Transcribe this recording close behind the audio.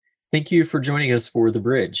Thank you for joining us for The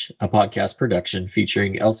Bridge, a podcast production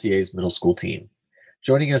featuring LCA's middle school team.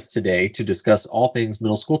 Joining us today to discuss all things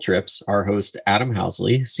middle school trips are host Adam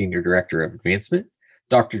Housley, Senior Director of Advancement,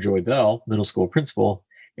 Dr. Joy Bell, Middle School Principal,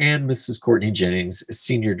 and Mrs. Courtney Jennings,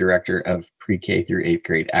 Senior Director of Pre-K through 8th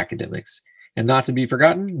grade academics. And not to be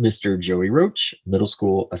forgotten, Mr. Joey Roach, Middle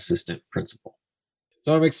School Assistant Principal.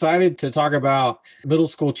 So I'm excited to talk about middle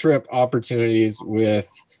school trip opportunities with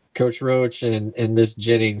Coach Roach and Miss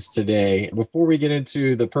Jennings today. Before we get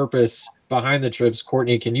into the purpose behind the trips,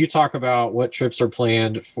 Courtney, can you talk about what trips are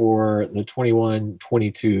planned for the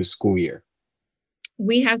 21-22 school year?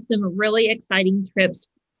 We have some really exciting trips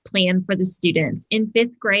planned for the students. In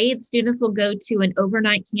 5th grade, students will go to an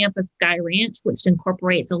overnight camp of Sky Ranch, which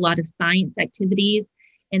incorporates a lot of science activities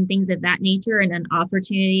and things of that nature, and an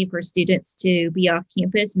opportunity for students to be off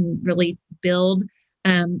campus and really build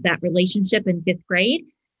that relationship in 5th grade.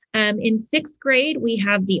 In 6th grade, we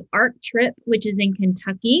have the ARC trip, which is in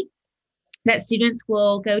Kentucky, that students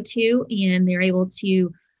will go to, and they're able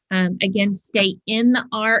to, again, stay in the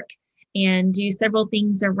ARC and do several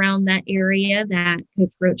things around that area that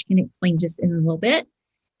Coach Roach can explain just in a little bit.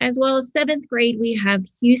 As well as 7th grade, we have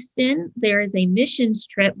Houston. There is a missions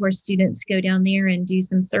trip where students go down there and do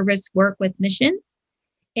some service work with missions.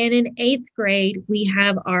 And in 8th grade, we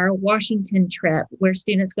have our Washington trip where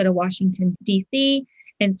students go to Washington, D.C.,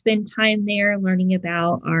 and spend time there learning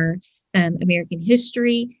about our American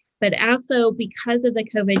history. But also because of the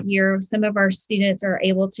COVID year, some of our students are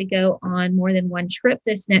able to go on more than one trip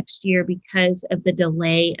this next year because of the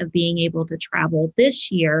delay of being able to travel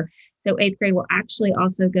this year. So 8th grade will actually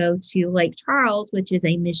also go to Lake Charles, which is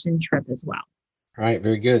a mission trip as well. All right,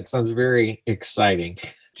 very good. Sounds very exciting.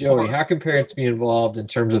 Joey, how can parents be involved in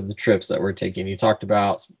terms of the trips that we're taking? You talked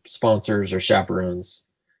about sponsors or chaperones.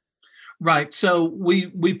 Right. So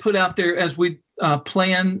we put out there as we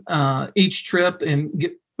plan each trip and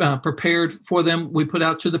get prepared for them. We put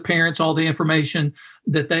out to the parents all the information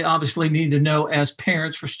that they obviously need to know as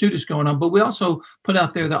parents for students going on. But we also put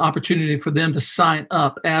out there the opportunity for them to sign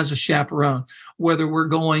up as a chaperone, whether we're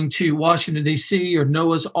going to Washington, D.C. or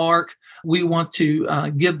Noah's Ark. We want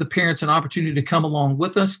to give the parents an opportunity to come along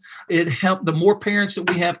with us. It helped. The more parents that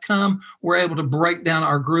we have come, we're able to break down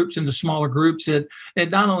our groups into smaller groups. It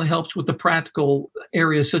not only helps with the practical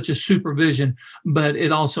areas such as supervision, but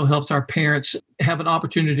it also helps our parents have an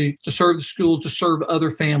opportunity to serve the school, to serve other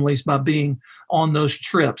families by being on those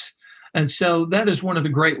trips. And so that is one of the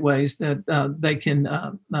great ways that they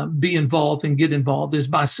can be involved and get involved is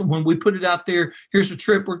by when we put it out there, here's a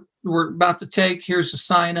trip we're about to take, here's the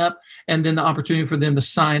sign up, and then the opportunity for them to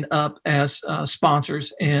sign up as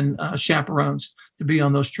sponsors and chaperones to be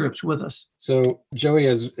on those trips with us. So Joey,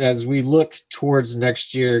 as we look towards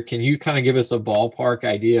next year, can you kind of give us a ballpark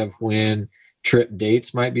idea of when trip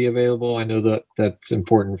dates might be available? I know that that's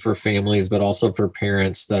important for families, but also for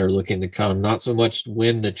parents that are looking to come, not so much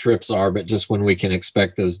when the trips are, but just when we can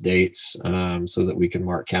expect those dates so that we can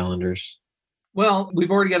mark calendars. Well,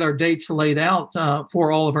 we've already got our dates laid out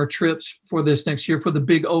for all of our trips for this next year for the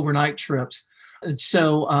big overnight trips. And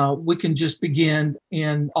so we can just begin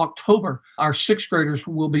in October. Our 6th graders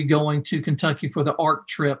will be going to Kentucky for the ARC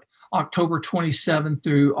trip, October 27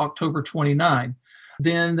 through October 29.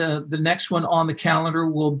 Then the next one on the calendar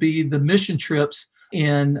will be the mission trips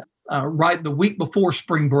in right the week before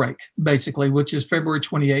spring break, basically, which is February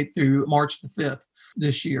 28th through March the 5th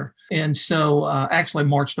this year. And so actually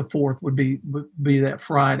March the 4th would be that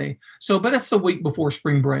Friday. So, but that's the week before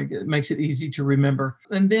spring break. It makes it easy to remember.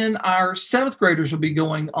 And then our 7th graders will be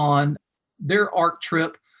going on their ARC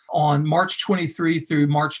trip on March 23 through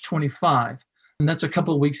March 25. And that's a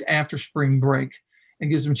couple of weeks after spring break. It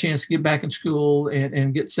gives them a chance to get back in school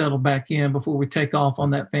and get settled back in before we take off on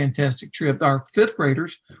that fantastic trip. Our 5th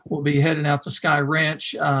graders will be heading out to Sky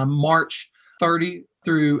Ranch March 30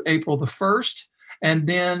 through April the 1st. And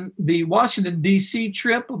then the Washington, D.C.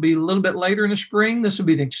 trip will be a little bit later in the spring. This will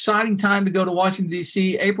be an exciting time to go to Washington,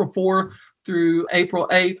 D.C., April 4 through April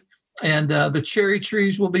 8th. And the cherry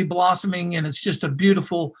trees will be blossoming, and it's just a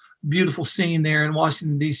beautiful, beautiful scene there in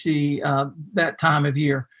Washington, D.C. That time of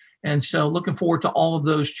year. And so looking forward to all of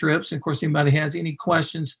those trips. And of course, anybody has any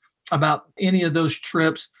questions about any of those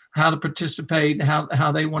trips, how to participate,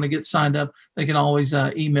 how they want to get signed up, they can always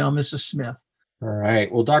email Mrs. Smith. All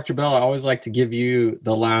right. Well, Dr. Bell, I always like to give you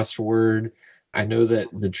the last word. I know that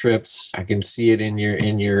the trips, I can see it in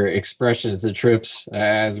your expressions, the trips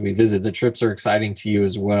as we visit, the trips are exciting to you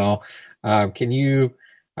as well. I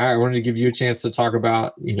wanted to give you a chance to talk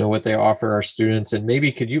about, what they offer our students, and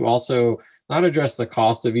maybe could you also not address the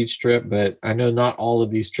cost of each trip, but I know not all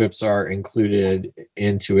of these trips are included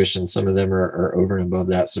in tuition. Some of them are over and above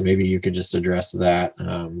that. So maybe you could just address that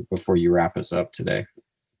before you wrap us up today.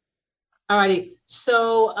 All righty.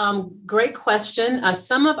 So great question.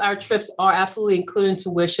 Some of our trips are absolutely included in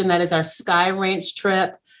tuition. That is our Sky Ranch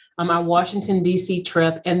trip, our Washington, D.C.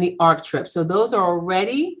 trip, and the ARC trip. So those are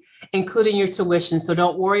already including your tuition. So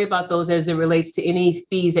don't worry about those as it relates to any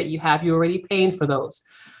fees that you have. You're already paying for those.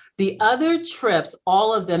 The other trips,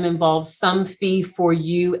 all of them involve some fee for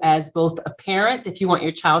you as both a parent, if you want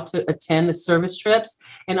your child to attend the service trips,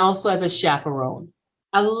 and also as a chaperone.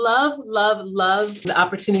 I love the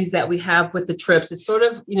opportunities that we have with the trips. It's sort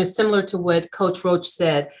of, similar to what Coach Roach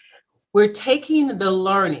said. We're taking the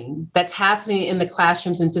learning that's happening in the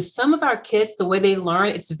classrooms, and to some of our kids, the way they learn,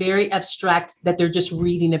 it's very abstract that they're just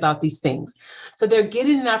reading about these things. So they're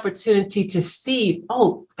getting an opportunity to see,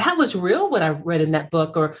 oh, that was real what I read in that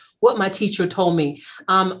book or what my teacher told me.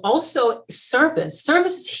 Also, service.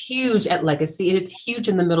 Service is huge at Legacy, and it's huge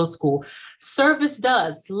in the middle school. Service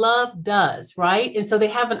does, love does, right? And so they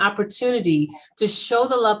have an opportunity to show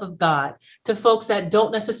the love of God to folks that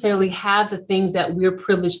don't necessarily have the things that we're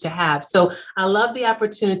privileged to have. So I love the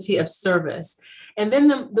opportunity of service. And then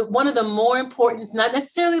one of the more important, not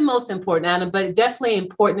necessarily most important, Anna, but definitely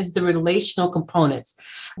important is the relational components.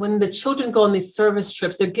 When the children go on these service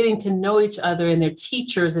trips, they're getting to know each other and their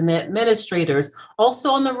teachers and their administrators, also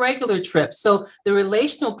on the regular trips. So the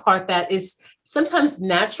relational part that is sometimes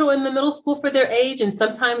natural in the middle school for their age and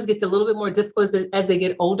sometimes gets a little bit more difficult as they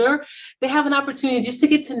get older, they have an opportunity just to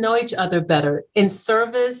get to know each other better in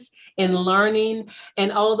service, in learning,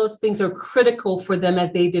 and all of those things are critical for them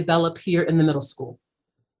as they develop here in the middle school.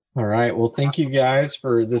 All right. Well, thank you guys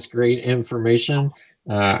for this great information.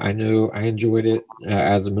 I know I enjoyed it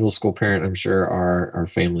as a middle school parent. I'm sure our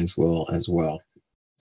families will as well.